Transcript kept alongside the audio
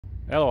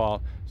Hello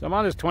all. So I'm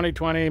on this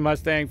 2020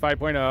 Mustang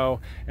 5.0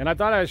 and I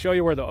thought I'd show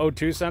you where the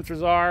O2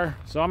 sensors are.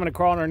 So I'm going to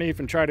crawl underneath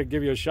and try to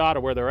give you a shot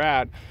of where they're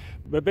at.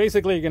 But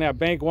basically you're going to have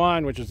bank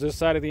 1, which is this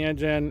side of the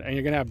engine, and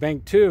you're going to have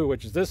bank 2,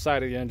 which is this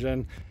side of the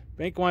engine.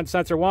 Bank 1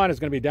 sensor 1 is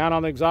going to be down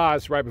on the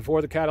exhaust right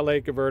before the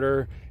catalytic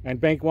converter,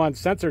 and bank 1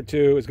 sensor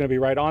 2 is going to be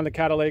right on the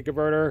catalytic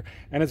converter,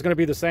 and it's going to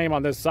be the same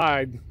on this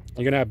side.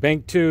 You're going to have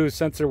bank 2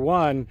 sensor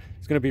 1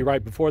 is going to be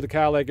right before the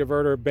catalytic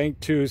converter. Bank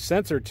 2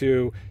 sensor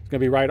 2 is going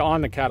to be right on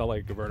the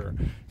catalytic converter.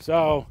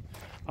 So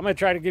I'm going to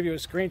try to give you a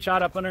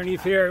screenshot up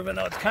underneath here, even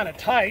though it's kind of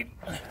tight,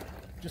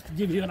 just to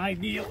give you an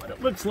idea what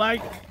it looks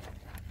like.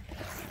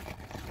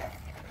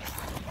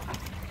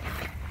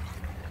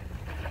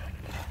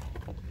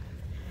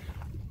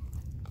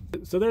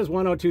 So there's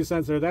one O2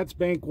 sensor. That's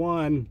bank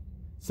 1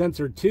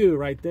 sensor 2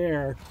 right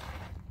there.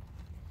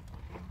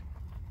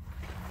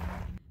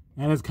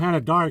 And it's kind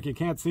of dark, you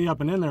can't see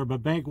up and in there,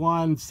 but bank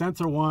 1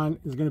 sensor 1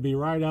 is going to be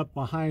right up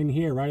behind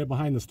here, right up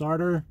behind the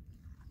starter,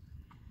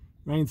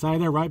 right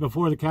inside there, right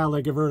before the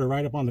catalytic converter,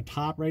 right up on the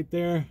top right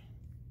there.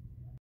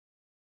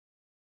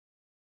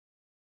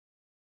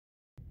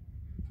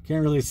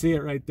 Can't really see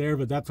it right there,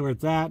 but that's where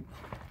it's at.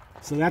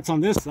 So that's on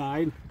this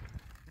side.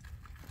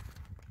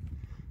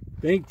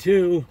 Bank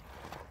 2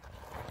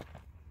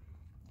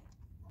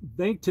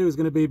 is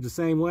going to be the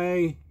same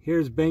way.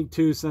 Here's bank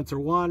 2 sensor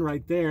 1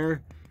 right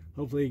there.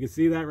 Hopefully you can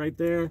see that right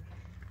there.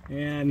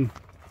 And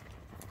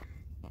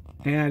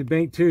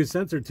bank 2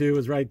 sensor 2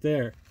 is right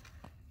there.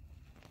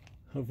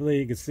 Hopefully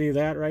you can see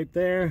that right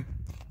there.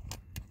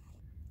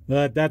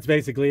 But that's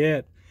basically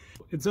it.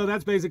 And so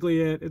that's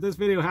basically it. If this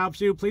video helps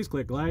you, please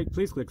click like,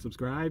 please click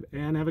subscribe,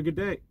 and have a good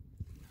day.